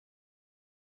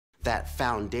That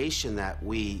foundation that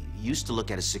we used to look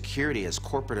at as security, as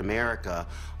corporate America,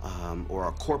 or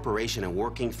a corporation and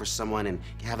working for someone and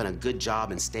having a good job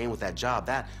and staying with that job,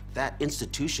 that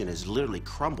institution has literally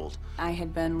crumbled. I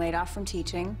had been laid off from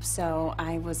teaching, so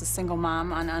I was a single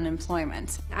mom on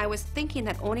unemployment. I was thinking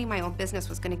that owning my own business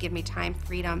was going to give me time,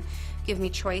 freedom, give me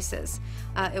choices.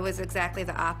 It was exactly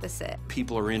the opposite.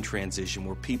 People are in transition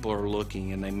where people are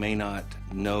looking and they may not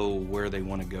know where they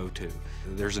want to go to.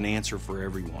 There's an answer for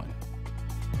everyone.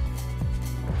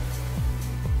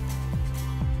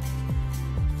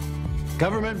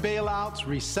 Government bailouts,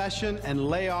 recession and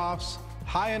layoffs,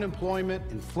 high unemployment,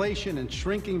 inflation, and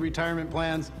shrinking retirement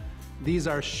plans, these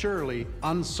are surely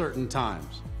uncertain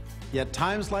times. Yet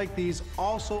times like these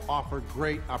also offer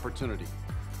great opportunity.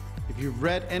 If you've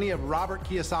read any of Robert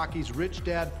Kiyosaki's Rich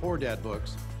Dad, Poor Dad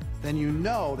books, then you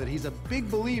know that he's a big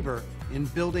believer in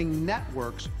building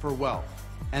networks for wealth,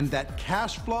 and that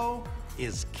cash flow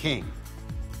is king.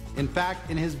 In fact,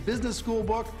 in his business school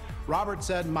book, Robert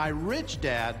said, "My rich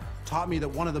dad taught me that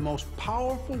one of the most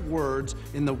powerful words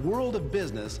in the world of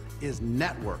business is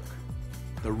network.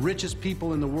 The richest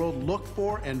people in the world look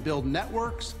for and build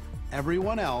networks.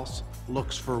 Everyone else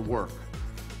looks for work."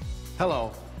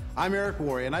 Hello, I'm Eric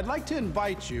Worre, and I'd like to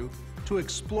invite you to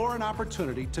explore an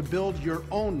opportunity to build your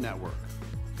own network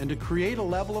and to create a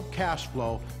level of cash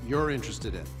flow you're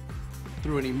interested in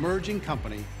through an emerging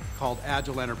company called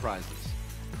Agile Enterprises.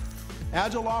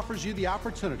 Agile offers you the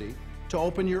opportunity to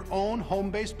open your own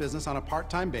home-based business on a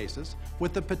part-time basis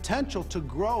with the potential to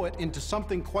grow it into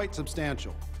something quite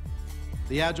substantial.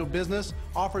 The Agile business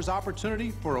offers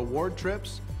opportunity for award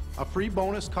trips, a free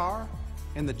bonus car,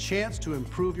 and the chance to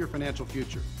improve your financial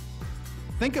future.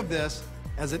 Think of this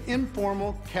as an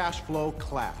informal cash flow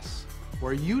class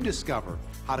where you discover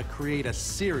how to create a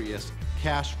serious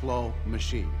cash flow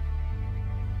machine.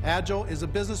 Agile is a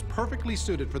business perfectly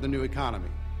suited for the new economy.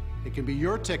 It can be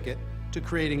your ticket to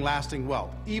creating lasting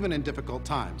wealth, even in difficult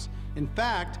times. In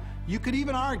fact, you could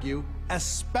even argue,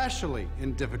 especially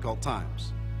in difficult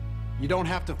times. You don't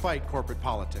have to fight corporate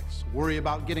politics, worry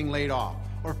about getting laid off,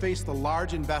 or face the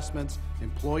large investments,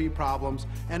 employee problems,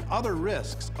 and other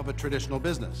risks of a traditional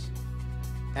business.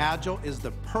 Agile is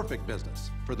the perfect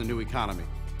business for the new economy.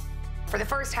 For the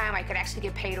first time, I could actually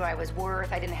get paid what I was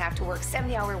worth. I didn't have to work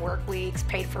 70-hour work weeks,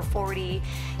 paid for 40.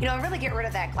 And really get rid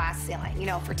of that glass ceiling.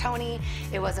 For Tony,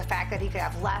 it was the fact that he could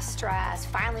have less stress,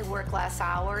 finally work less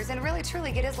hours, and really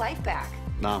truly get his life back.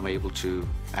 Now I'm able to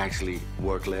actually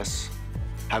work less,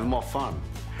 have more fun,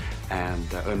 and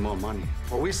earn more money.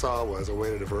 What we saw was a way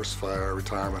to diversify our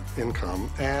retirement income,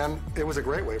 and it was a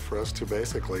great way for us to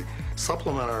basically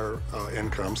supplement our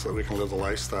income so that we can live the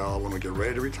lifestyle when we get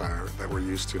ready to retire that we're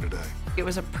used to today. It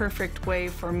was a perfect way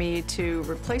for me to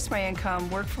replace my income,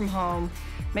 work from home,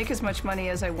 make as much money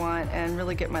as I want, and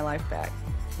really get my life back.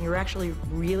 You're actually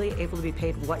really able to be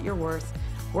paid what you're worth,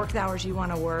 work the hours you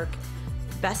want to work.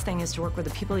 Best thing is to work with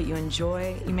the people that you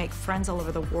enjoy. You make friends all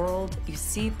over the world. You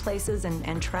see places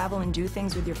and travel and do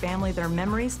things with your family that are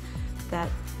memories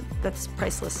that's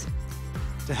priceless.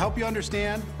 To help you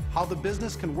understand how the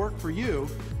business can work for you,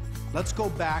 let's go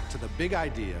back to the big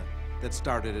idea that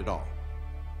started it all.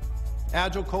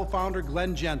 Agile co-founder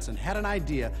Glenn Jensen had an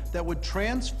idea that would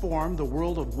transform the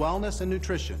world of wellness and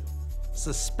nutrition: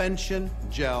 suspension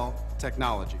gel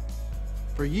technology.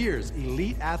 For years,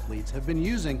 elite athletes have been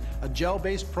using a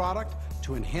gel-based product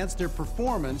to enhance their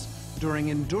performance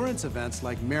during endurance events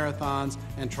like marathons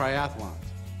and triathlons.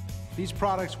 These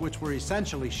products, which were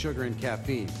essentially sugar and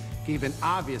caffeine, gave an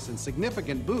obvious and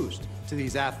significant boost to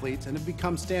these athletes and have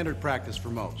become standard practice for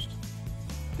most.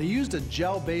 They used a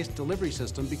gel-based delivery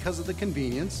system because of the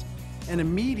convenience and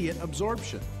immediate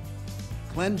absorption.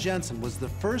 Glenn Jensen was the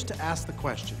first to ask the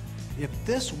question, if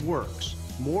this works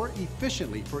more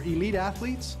efficiently for elite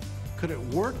athletes, could it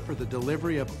work for the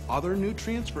delivery of other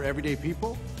nutrients for everyday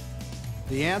people?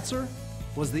 The answer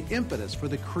was the impetus for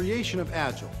the creation of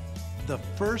Agile, the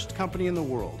first company in the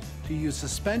world to use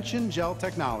suspension gel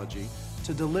technology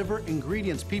to deliver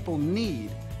ingredients people need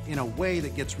in a way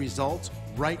that gets results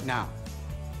right now.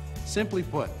 Simply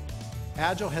put,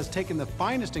 Agile has taken the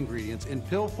finest ingredients in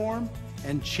pill form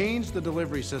and changed the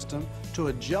delivery system to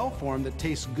a gel form that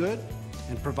tastes good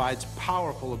and provides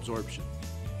powerful absorption.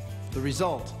 The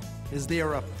result is they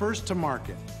are a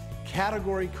first-to-market,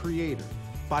 category creator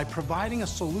by providing a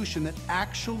solution that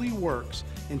actually works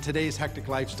in today's hectic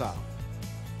lifestyle.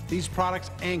 These products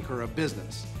anchor a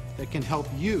business that can help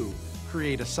you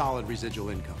create a solid residual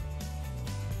income.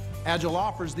 Agile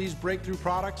offers these breakthrough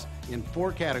products in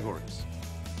 4 categories.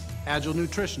 Agile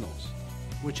Nutritionals,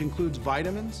 which includes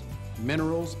vitamins,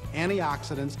 minerals,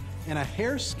 antioxidants, and a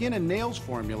hair, skin, and nails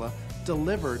formula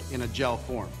delivered in a gel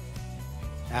form.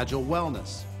 Agile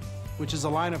Wellness, which is a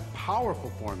line of powerful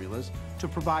formulas to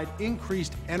provide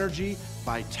increased energy,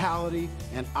 vitality,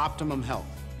 and optimum health.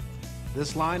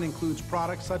 This line includes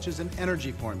products such as an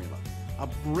energy formula, a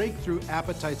breakthrough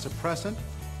appetite suppressant,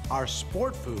 our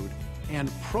sport food,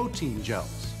 and protein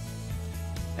gels.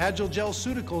 Agile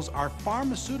Gelceuticals are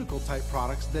pharmaceutical-type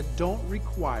products that don't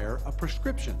require a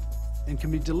prescription and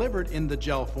can be delivered in the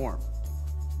gel form.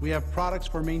 We have products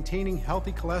for maintaining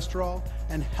healthy cholesterol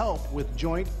and help with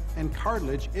joint and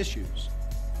cartilage issues.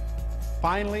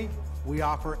 Finally, we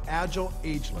offer Agile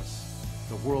Ageless,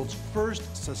 the world's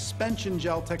first suspension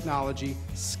gel technology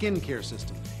skincare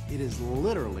system. It is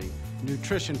literally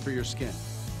nutrition for your skin.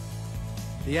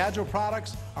 The Agile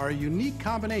products are a unique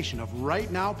combination of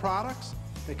right-now products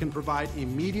that can provide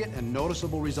immediate and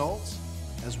noticeable results,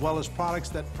 as well as products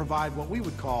that provide what we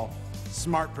would call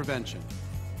smart prevention.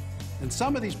 And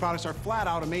some of these products are flat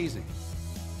out amazing.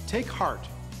 Take Heart,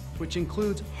 which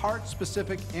includes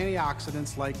heart-specific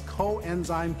antioxidants like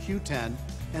coenzyme Q10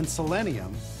 and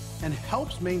selenium, and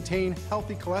helps maintain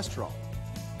healthy cholesterol.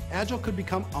 Agile could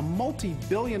become a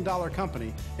multi-billion-dollar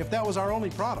company if that was our only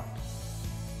product.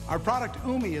 Our product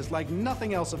Umi is like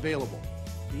nothing else available.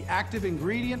 The active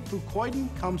ingredient fucoidin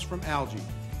comes from algae.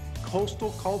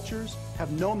 Coastal cultures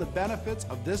have known the benefits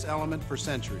of this element for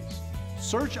centuries.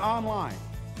 Search online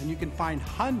and you can find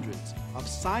hundreds of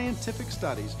scientific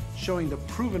studies showing the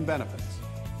proven benefits.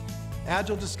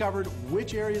 Agile discovered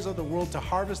which areas of the world to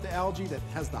harvest the algae that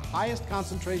has the highest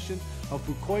concentration of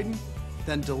fucoidin,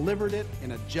 then delivered it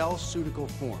in a Gelceutical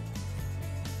form.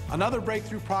 Another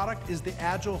breakthrough product is the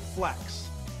Agile Flex,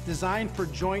 designed for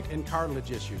joint and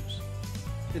cartilage issues.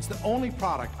 It's the only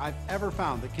product I've ever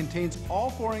found that contains all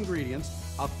 4 ingredients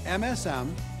of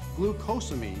MSM,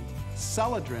 glucosamine,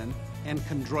 celadrin, and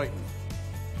chondroitin.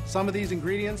 Some of these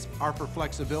ingredients are for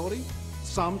flexibility,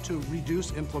 some to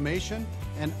reduce inflammation,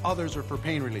 and others are for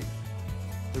pain relief.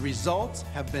 The results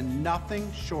have been nothing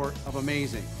short of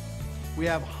amazing. We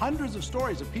have hundreds of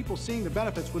stories of people seeing the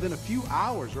benefits within a few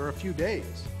hours or a few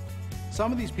days.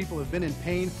 Some of these people have been in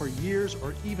pain for years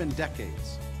or even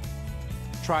decades.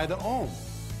 Try the Om,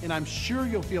 and I'm sure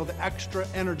you'll feel the extra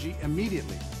energy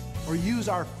immediately. Or use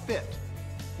our Fit,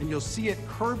 and you'll see it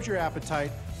curbs your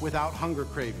appetite without hunger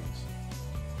cravings.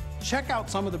 Check out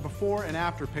some of the before and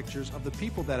after pictures of the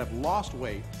people that have lost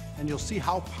weight, and you'll see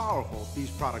how powerful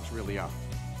these products really are.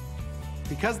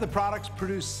 Because the products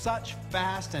produce such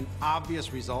fast and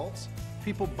obvious results,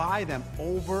 people buy them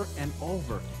over and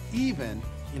over, even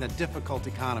in a difficult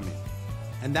economy.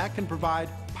 And that can provide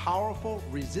powerful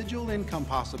residual income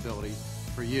possibilities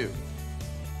for you.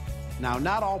 Now,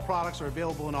 not all products are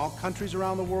available in all countries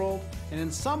around the world, and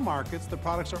in some markets, the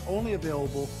products are only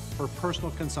available for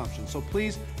personal consumption. So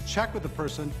please check with the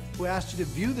person who asked you to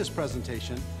view this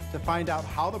presentation to find out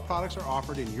how the products are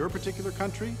offered in your particular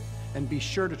country, and be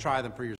sure to try them for yourself.